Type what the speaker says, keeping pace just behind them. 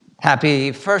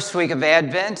Happy first week of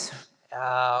Advent.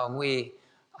 We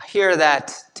hear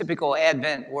that typical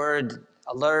Advent word,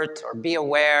 alert or be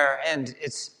aware, and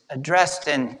it's addressed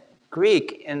in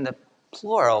Greek in the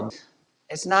plural.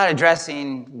 It's not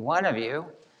addressing one of you,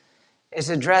 it's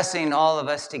addressing all of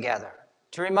us together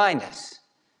to remind us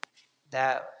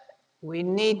that we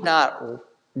need not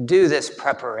do this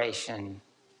preparation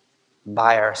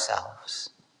by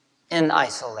ourselves in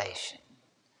isolation.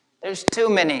 There's too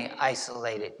many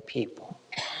isolated people.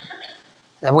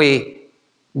 That we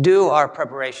do our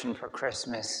preparation for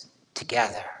Christmas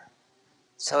together.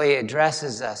 So he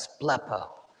addresses us, blepo.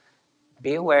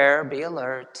 Be aware, be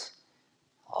alert.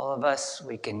 All of us,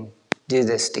 we can do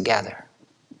this together.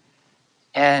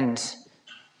 And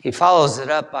he follows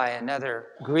it up by another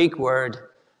Greek word,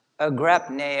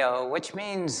 agrepneo, which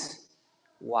means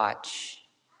watch.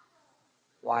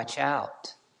 Watch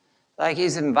out. Like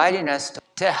he's inviting us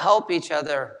to help each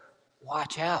other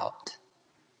watch out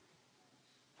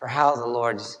for how the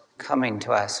Lord's coming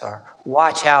to us, or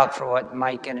watch out for what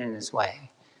might get in his way.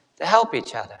 To help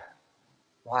each other,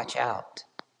 watch out.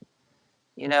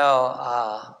 You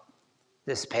know,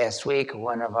 this past week,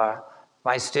 one of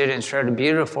my students wrote a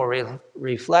beautiful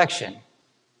reflection.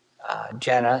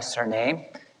 Jenna's her name,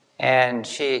 and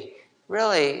she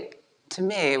really, to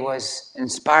me, was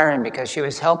inspiring because she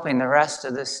was helping the rest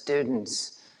of the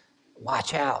students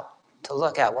watch out, to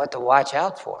look at what to watch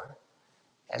out for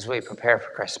as we prepare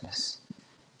for Christmas.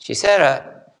 She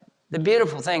said, the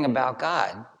beautiful thing about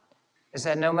God is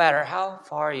that no matter how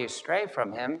far you stray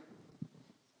from him,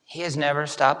 he has never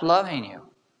stopped loving you.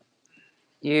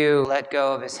 You let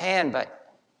go of his hand,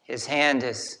 but his hand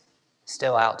is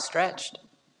still outstretched,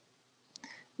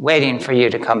 waiting for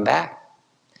you to come back.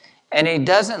 And he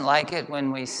doesn't like it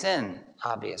when we sin,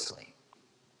 obviously.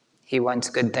 He wants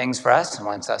good things for us and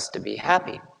wants us to be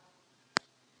happy.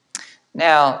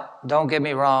 Now, don't get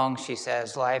me wrong, she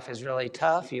says, life is really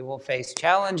tough. You will face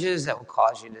challenges that will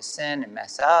cause you to sin and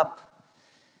mess up.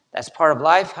 That's part of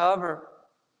life. However,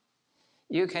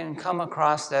 you can come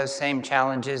across those same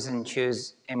challenges and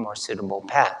choose a more suitable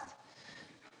path.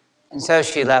 And so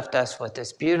she left us with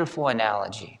this beautiful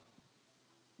analogy.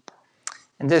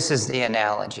 And this is the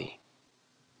analogy.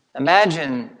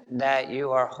 Imagine that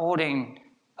you are holding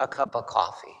a cup of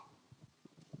coffee,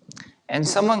 and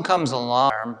someone comes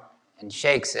along and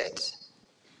shakes it,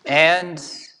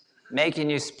 and making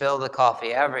you spill the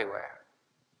coffee everywhere.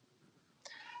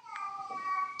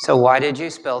 So why did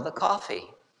you spill the coffee?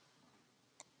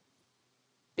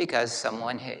 Because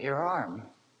someone hit your arm.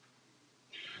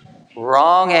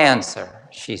 Wrong answer,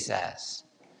 she says.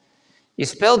 You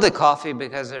spilled the coffee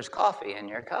because there's coffee in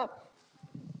your cup.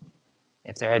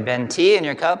 If there had been tea in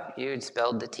your cup, you'd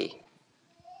spilled the tea.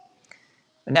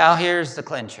 But now here's the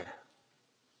clincher.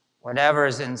 Whatever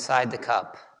is inside the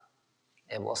cup,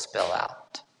 it will spill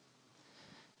out.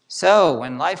 So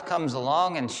when life comes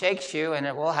along and shakes you, and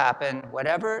it will happen,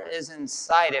 whatever is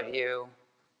inside of you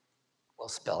will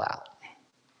spill out.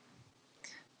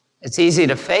 It's easy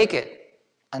to fake it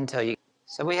until you...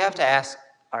 So we have to ask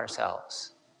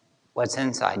ourselves, what's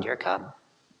inside your cup?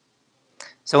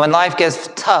 So when life gets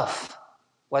tough,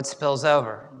 what spills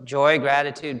over? Joy,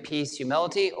 gratitude, peace,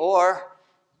 humility, or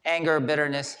anger,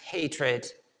 bitterness, hatred,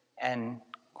 and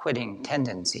quitting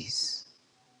tendencies?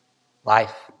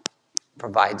 Life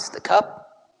provides the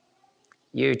cup.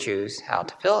 You choose how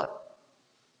to fill it.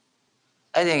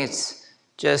 I think it's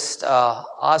just an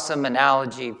awesome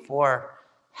analogy for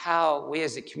how we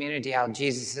as a community, how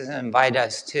Jesus has invited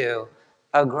us to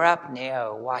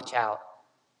agrapneo, watch out.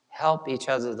 Help each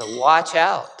other to watch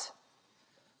out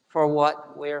for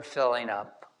what we're filling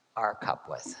up our cup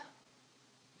with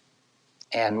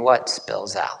and what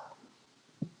spills out.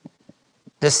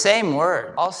 The same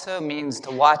word also means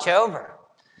to watch over,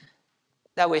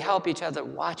 that we help each other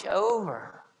watch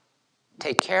over,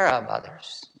 take care of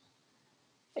others.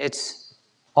 It's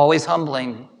always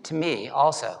humbling to me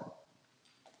also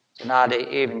to not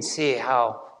even see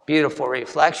how beautiful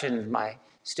reflections my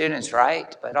students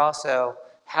write, but also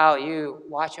how you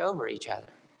watch over each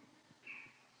other.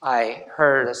 I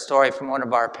heard a story from one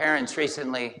of our parents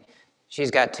recently. She's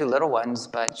got 2 little ones,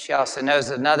 but she also knows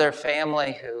another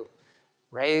family who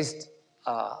raised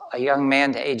a young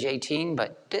man to age 18,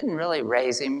 but didn't really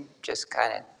raise him, just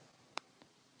kind of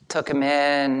took him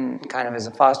in kind of as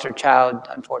a foster child,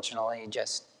 unfortunately,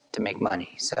 just to make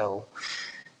money. So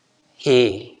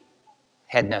he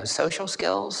had no social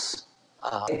skills,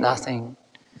 nothing.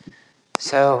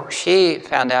 So she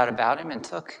found out about him and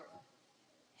took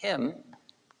him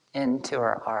into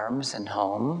her arms and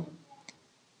home.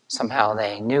 Somehow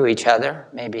they knew each other,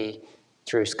 maybe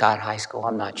through Scott High School,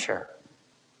 I'm not sure.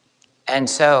 And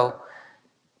so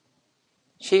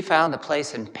she found a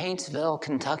place in Paintsville,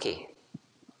 Kentucky,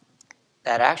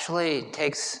 that actually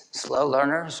takes slow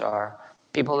learners or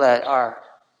people that are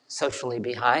socially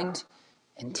behind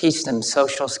and teach them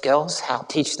social skills,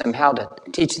 teach them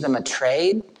a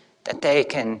trade that they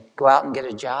can go out and get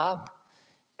a job,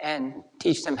 and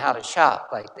teach them how to shop.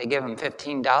 Like they give them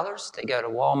 $15, they go to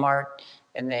Walmart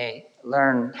and they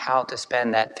learn how to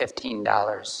spend that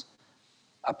 $15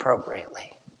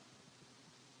 appropriately.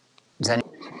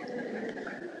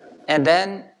 And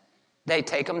then they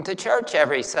take them to church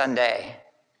every Sunday.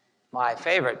 My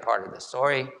favorite part of the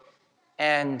story.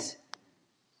 And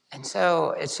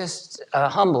so it's just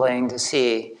humbling to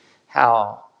see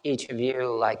how each of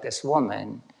you, like this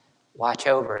woman, watch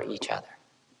over each other,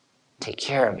 take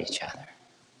care of each other.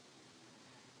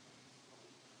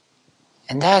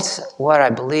 And that's what I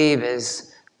believe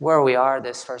is where we are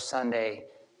this first Sunday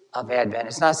of Advent.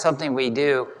 It's not something we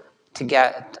do to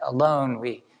get alone.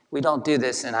 We don't do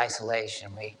this in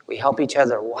isolation. We help each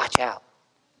other watch out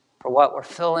for what we're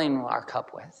filling our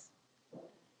cup with.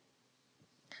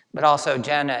 But also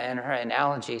Jenna in her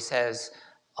analogy says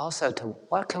also to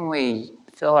what can we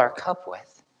fill our cup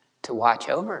with to watch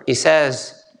over? He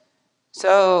says,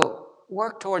 so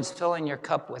work towards filling your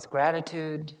cup with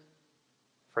gratitude,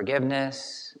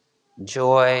 forgiveness,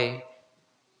 joy,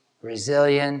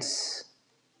 resilience,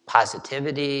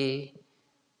 positivity,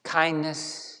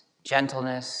 kindness,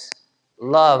 gentleness,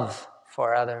 love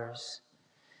for others.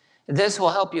 This will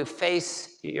help you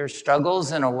face your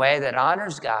struggles in a way that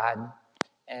honors God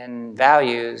and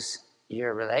values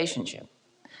your relationship.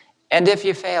 And if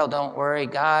you fail, don't worry.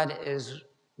 God is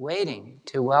waiting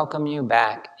to welcome you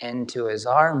back into his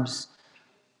arms.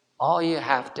 All you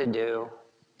have to do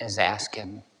is ask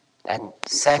him. That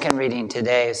second reading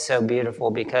today is so beautiful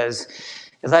because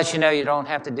it lets you know you don't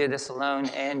have to do this alone,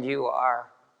 and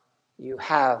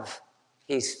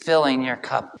he's filling your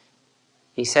cup.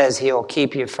 He says he will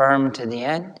keep you firm to the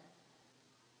end,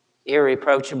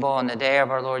 irreproachable in the day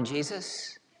of our Lord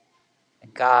Jesus.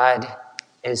 God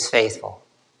is faithful,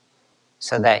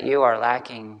 so that you are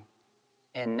lacking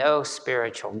in no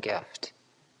spiritual gift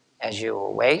as you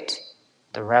await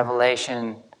the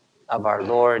revelation of our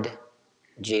Lord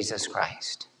Jesus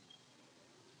Christ.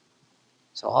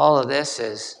 So all of this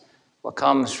is what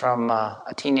comes from a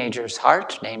teenager's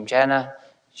heart named Jenna.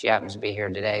 She happens to be here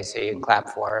today, so you can clap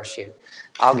for her.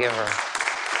 I'll give her